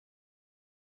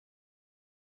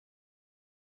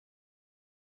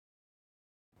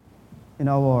In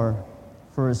our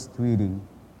first reading,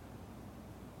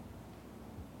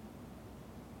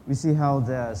 we see how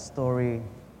the story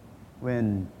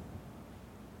when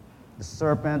the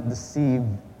serpent deceived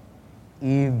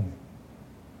Eve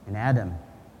and Adam,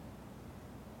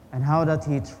 and how that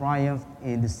he triumphed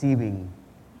in deceiving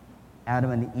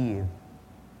Adam and Eve,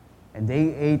 and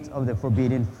they ate of the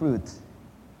forbidden fruit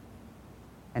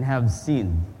and have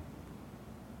sinned.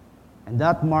 And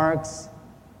that marks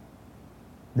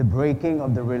the breaking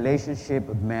of the relationship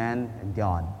of man and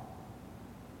God.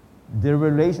 The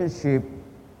relationship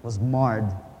was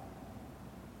marred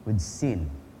with sin.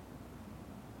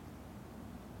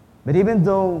 But even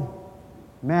though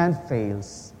man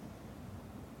fails,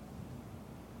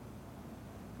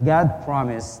 God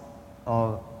promised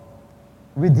of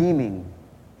redeeming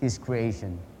his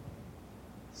creation.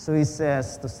 So he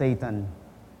says to Satan,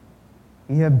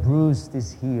 "You have bruised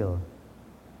his heel,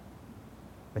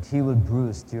 but he will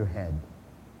bruise your head."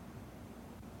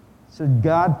 So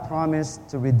God promised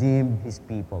to redeem his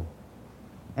people.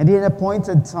 And in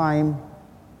appointed time,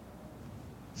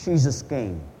 Jesus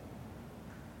came.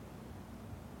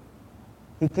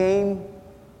 He came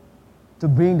to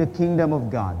bring the kingdom of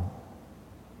God,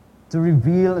 to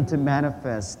reveal and to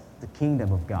manifest the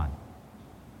kingdom of God.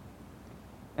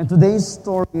 And today's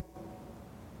story,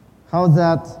 how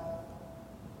that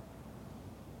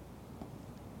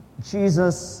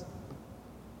Jesus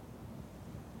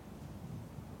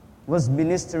was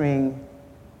ministering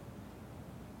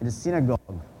in the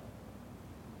synagogue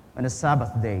on a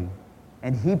Sabbath day,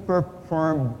 and he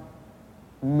performed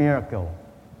a miracle,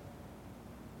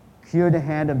 cured the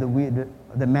hand of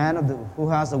the man who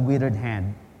has a withered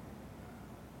hand.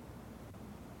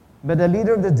 But the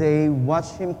leader of the day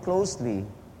watched him closely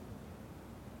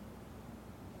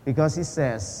because he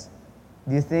says,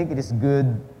 "Do you think it is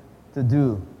good to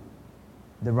do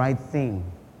the right thing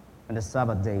on the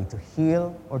Sabbath day, to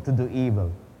heal or to do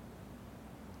evil?"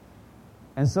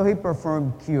 And so he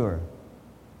performed cure.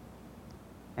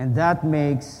 And that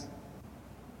makes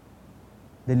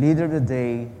the leader of the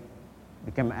day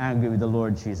become angry with the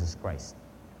Lord Jesus Christ.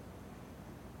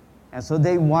 And so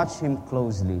they watch him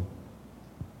closely.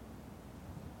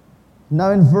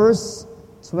 Now in verse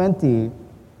 20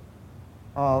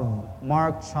 of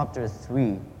Mark chapter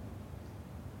 3,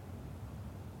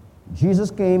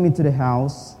 Jesus came into the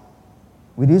house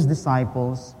with his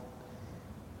disciples,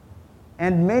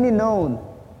 and many known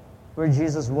where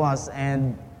Jesus was,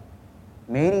 and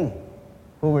many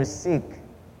who were sick,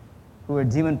 who were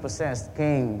demon-possessed,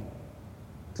 came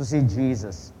to see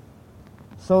Jesus.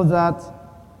 So that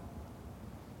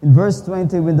in verse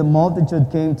 20, when the multitude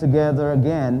came together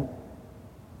again,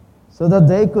 so that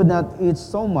they could not eat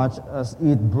so much as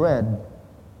eat bread,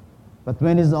 but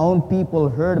when his own people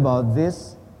heard about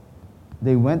this,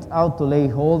 they went out to lay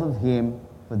hold of him,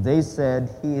 for they said,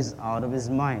 "He is out of his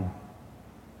mind."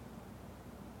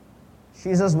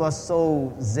 Jesus was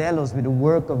so zealous with the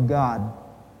work of God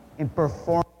in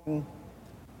performing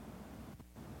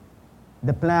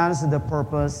the plans, the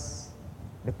purpose,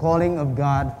 the calling of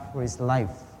God for his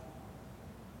life.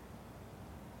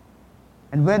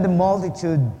 And when the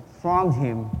multitude thronged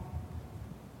him,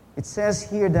 it says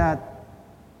here that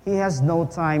he has no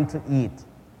time to eat.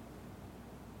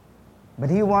 But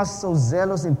he was so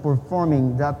zealous in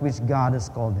performing that which God has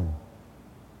called him.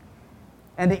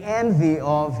 And the envy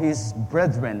of his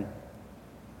brethren,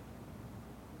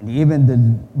 and even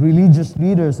the religious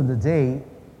leaders of the day,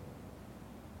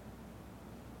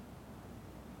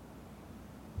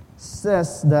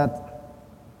 says that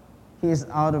he is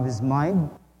out of his mind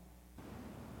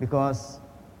because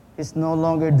he's no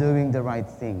longer doing the right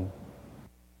thing.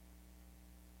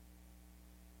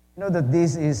 You know that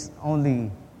this is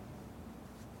only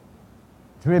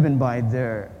driven by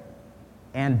their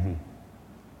envy.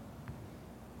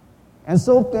 And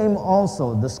so came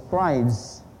also the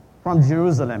scribes from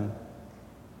Jerusalem.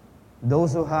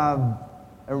 Those who have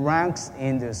ranks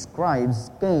in the scribes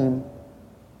came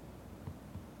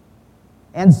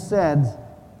and said,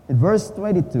 in verse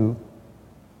 22,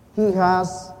 "He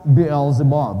has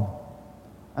Beelzebub,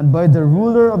 and by the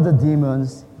ruler of the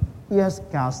demons, he has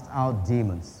cast out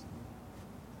demons."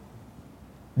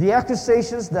 The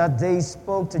accusations that they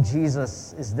spoke to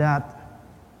Jesus is that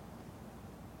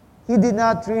he did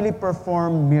not really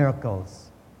perform miracles,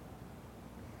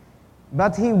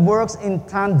 but he works in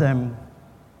tandem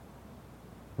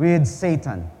with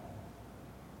Satan.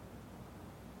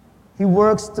 He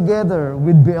works together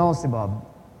with Beelzebub.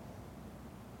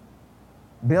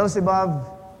 Beelzebub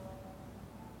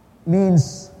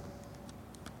means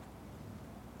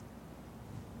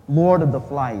Lord of the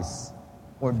Flies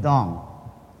or Dung.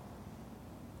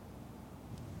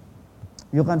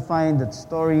 You can find that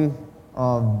story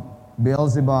of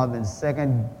Beelzebub in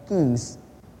 2 Kings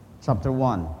chapter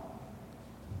 1.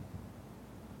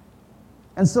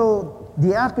 And so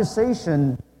the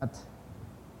accusation that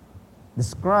the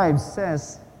scribe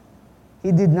says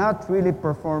he did not really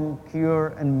perform cure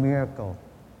and miracle,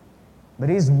 but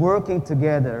he's working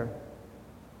together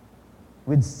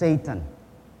with Satan.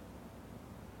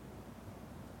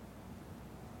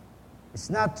 It's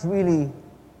not really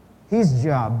his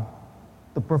job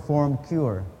to perform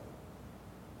cure,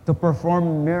 to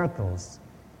perform miracles.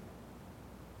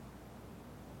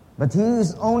 But he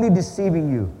is only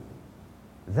deceiving you.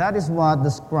 That is what the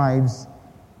scribes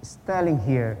is telling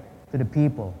here to the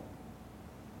people.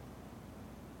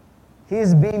 He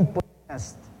is being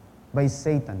possessed by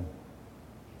Satan.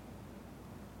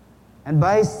 And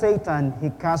by Satan, he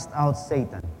cast out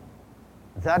Satan.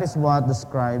 That is what the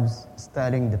scribes is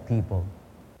telling the people.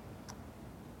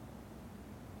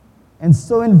 And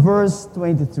so in verse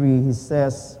 23, he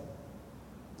says,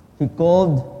 he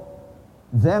called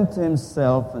them to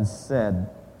himself and said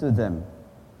to them,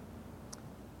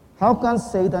 how can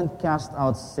Satan cast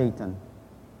out Satan?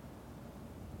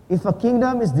 If a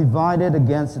kingdom is divided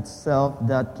against itself,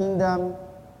 that kingdom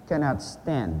cannot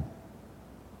stand.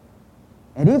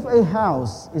 And if a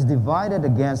house is divided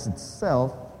against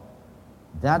itself,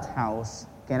 that house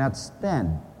cannot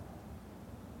stand.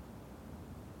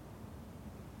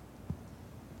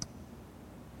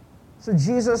 So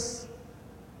Jesus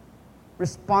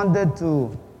responded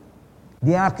to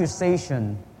the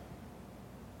accusation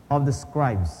of the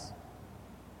scribes.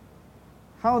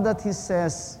 How that he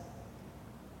says,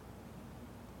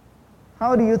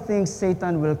 how do you think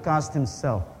Satan will cast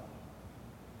himself?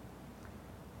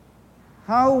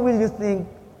 How will you think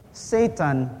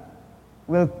Satan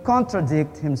will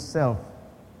contradict himself?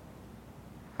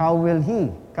 How will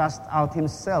he cast out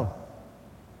himself?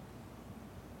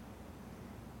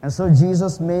 And so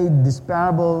Jesus made this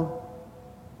parable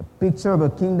a picture of a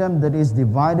kingdom that is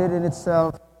divided in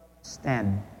itself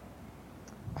stand.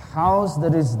 A house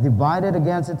that is divided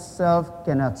against itself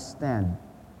cannot stand.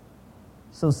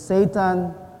 So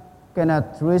Satan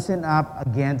cannot reason up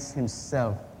against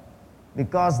himself,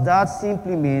 because that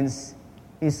simply means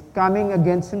he's coming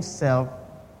against himself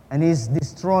and he's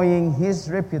destroying his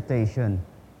reputation.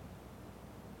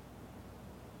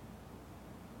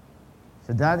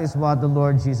 So that is what the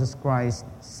Lord Jesus Christ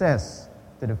says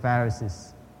to the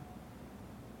Pharisees.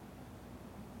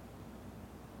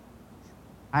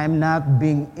 I am not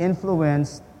being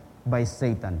influenced by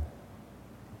Satan.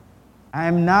 I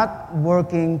am not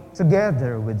working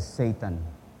together with Satan.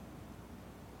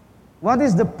 What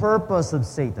is the purpose of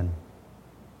Satan?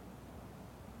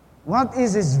 What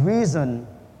is his reason?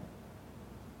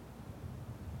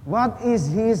 What is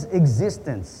his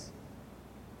existence?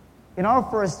 In our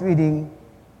first reading,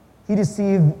 he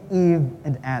deceived Eve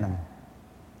and Adam,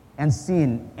 and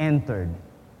sin entered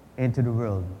into the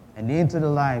world and into the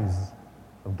lives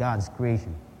of God's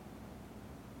creation.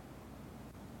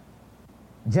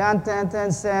 John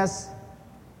 10:10 says,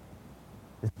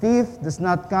 the thief does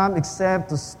not come except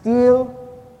to steal,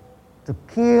 to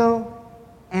kill,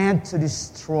 and to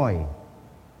destroy.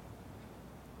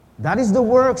 That is the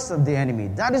works of the enemy.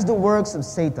 That is the works of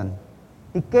Satan.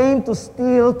 He came to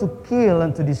steal, to kill,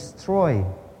 and to destroy.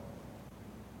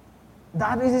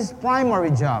 That is his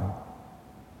primary job.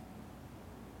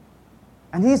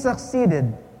 And he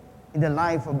succeeded in the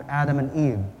life of Adam and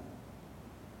Eve.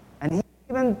 And he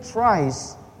even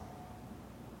tries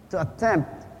to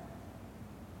attempt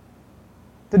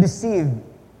to deceive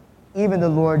even the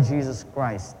Lord Jesus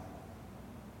Christ.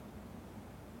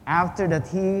 After that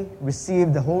he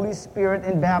received the Holy Spirit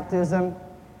in baptism,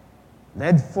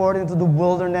 led forth into the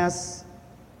wilderness,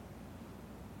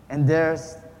 and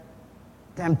there's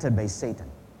tempted by Satan.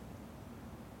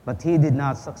 But he did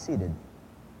not succeed.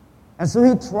 And so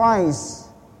he tries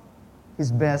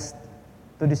his best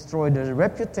to destroy the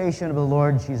reputation of the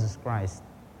Lord Jesus Christ.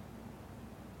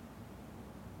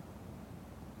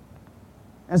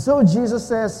 And so Jesus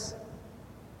says,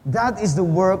 that is the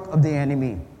work of the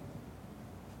enemy.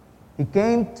 He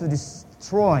came to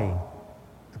destroy,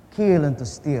 to kill, and to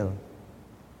steal.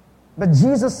 But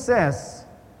Jesus says,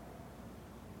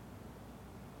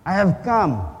 I have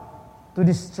come to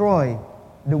destroy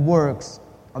the works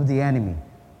of the enemy.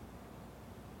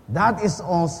 That is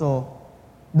also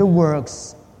the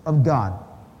works of God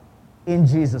in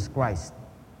Jesus Christ.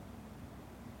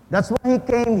 That's why he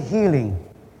came healing.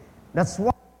 That's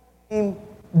why he came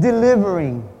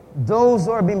delivering those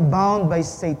who are being bound by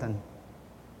Satan,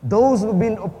 those who have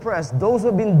been oppressed, those who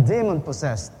have been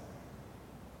demon-possessed.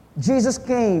 Jesus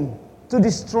came to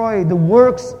destroy the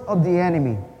works of the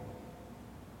enemy.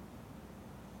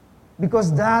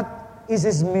 because that is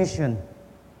His mission.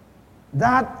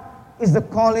 That is the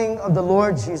calling of the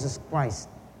Lord Jesus Christ.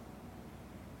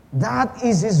 That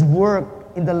is His work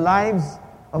in the lives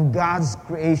of God's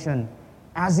creation,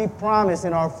 as He promised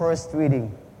in our first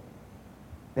reading,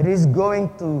 that He's going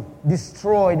to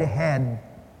destroy the head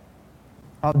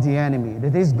of the enemy,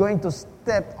 that He's going to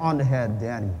step on the head of the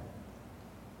enemy.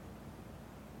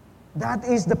 That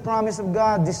is the promise of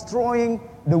God, destroying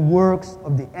the works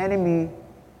of the enemy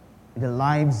in the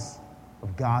lives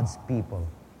of God's people.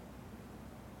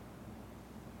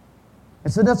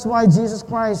 And so that's why Jesus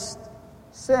Christ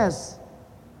says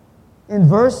in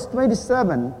verse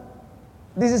 27,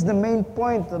 this is the main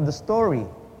point of the story,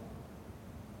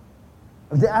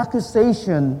 of the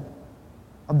accusation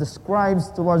of the scribes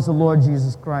towards the Lord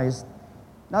Jesus Christ.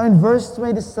 Now in verse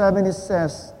 27 it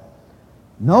says,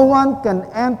 "No one can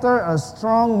enter a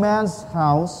strong man's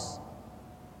house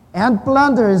and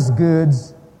plunder his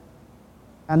goods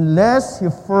unless he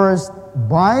first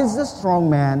binds the strong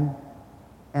man,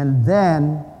 and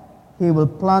then he will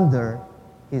plunder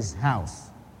his house."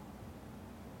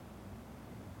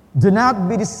 Do not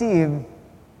be deceived.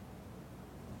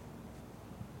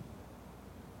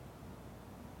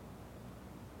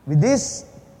 With this,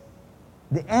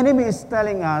 the enemy is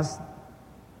telling us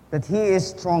that he is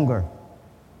stronger.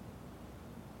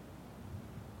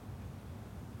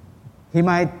 He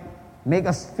might make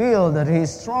us feel that he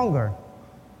is stronger.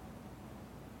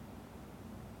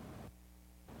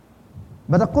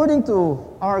 But according to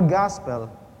our gospel,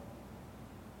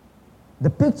 the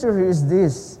picture here is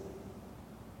this.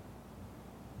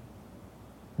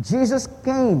 Jesus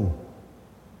came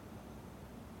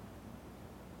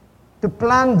to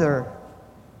plunder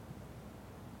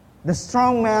the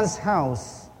strong man's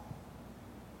house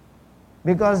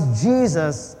because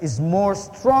Jesus is more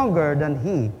stronger than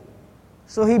he.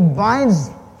 So he binds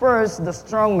first the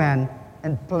strong man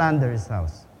and plunders his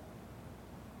house.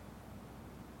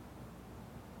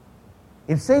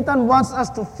 If Satan wants us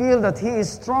to feel that he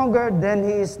is stronger, then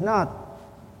he is not.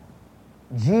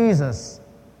 Jesus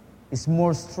is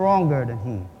more stronger than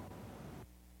he.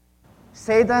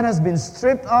 Satan has been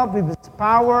stripped of his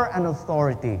power and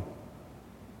authority.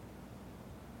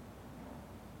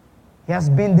 He has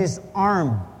been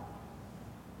disarmed.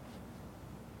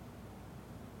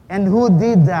 And who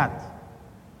did that?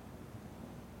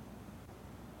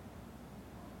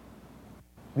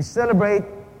 We celebrate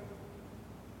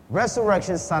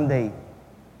Resurrection Sunday.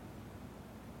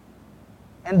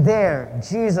 And there,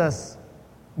 Jesus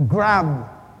grabbed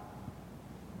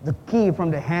the key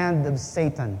from the hand of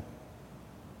Satan.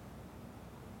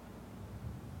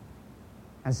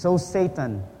 And so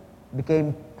Satan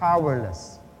became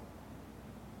powerless.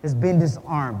 Has been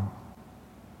disarmed.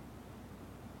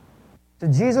 So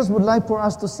Jesus would like for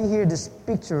us to see here this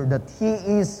picture that he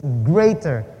is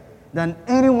greater than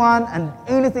anyone and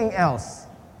anything else.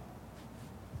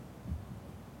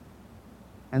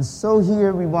 And so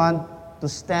here we want to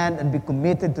stand and be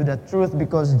committed to the truth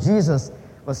because Jesus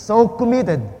was so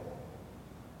committed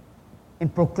in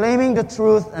proclaiming the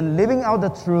truth and living out the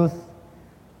truth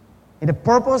in the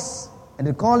purpose and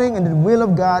the calling and the will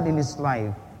of God in his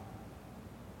life.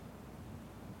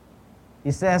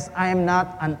 He says, I am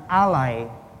not an ally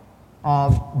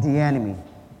of the enemy,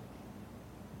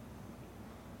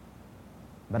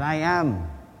 but I am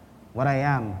what I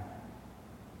am.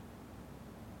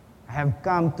 I have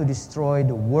come to destroy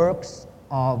the works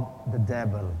of the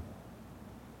devil.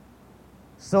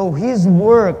 So his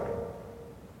work,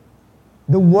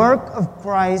 the work of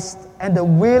Christ and the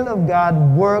will of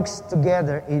God works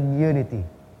together in unity.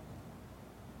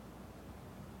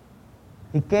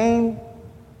 He came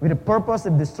with the purpose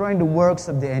of destroying the works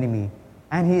of the enemy,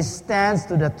 and he stands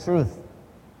to the truth.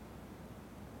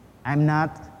 I'm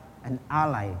not an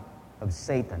ally of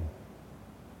Satan,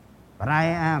 but I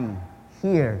am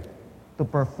here to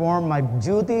perform my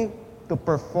duty, to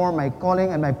perform my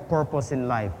calling and my purpose in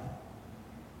life,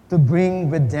 to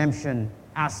bring redemption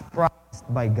as promised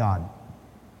by God.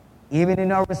 Even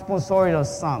in our responsorial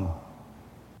psalm,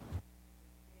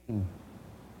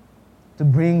 to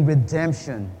bring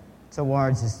redemption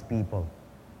towards his people.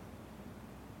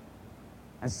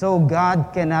 And so God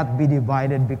cannot be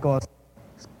divided because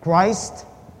Christ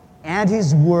and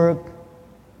his work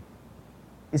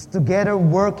is together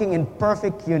working in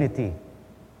perfect unity.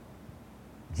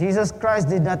 Jesus Christ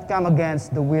did not come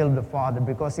against the will of the Father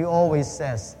because he always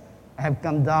says, I have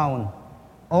come down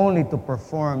only to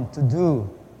perform, to do,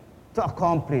 to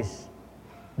accomplish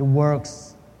the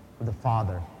works of the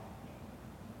Father.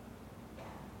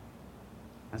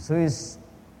 And so he's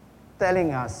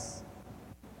telling us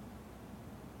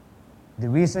the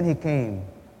reason he came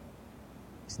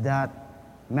is that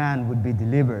man would be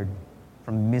delivered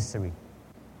from misery,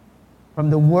 from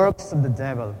the works of the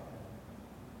devil,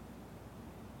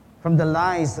 from the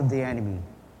lies of the enemy.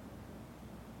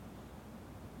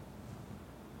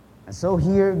 And so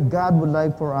here, God would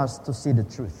like for us to see the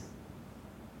truth.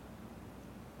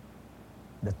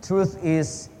 The truth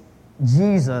is,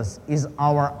 Jesus is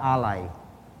our ally,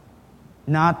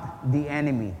 not the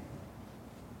enemy.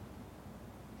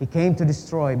 He came to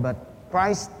destroy, but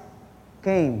Christ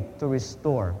came to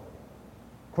restore.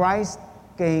 Christ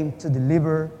came to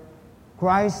deliver.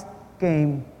 Christ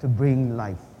came to bring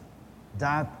life.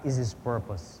 That is His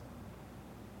purpose.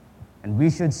 And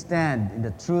we should stand in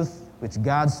the truth which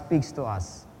God speaks to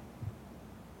us,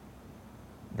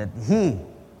 that He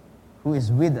who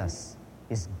is with us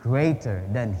is greater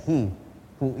than he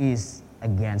who is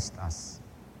against us.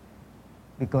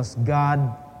 Because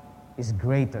God is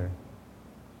greater.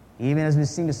 Even as we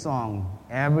sing the song,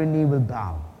 every knee will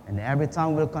bow and every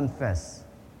tongue will confess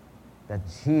that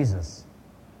Jesus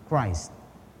Christ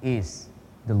is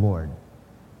the Lord.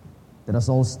 Let us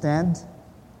all stand.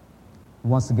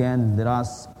 Once again, let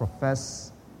us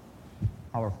profess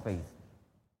our faith.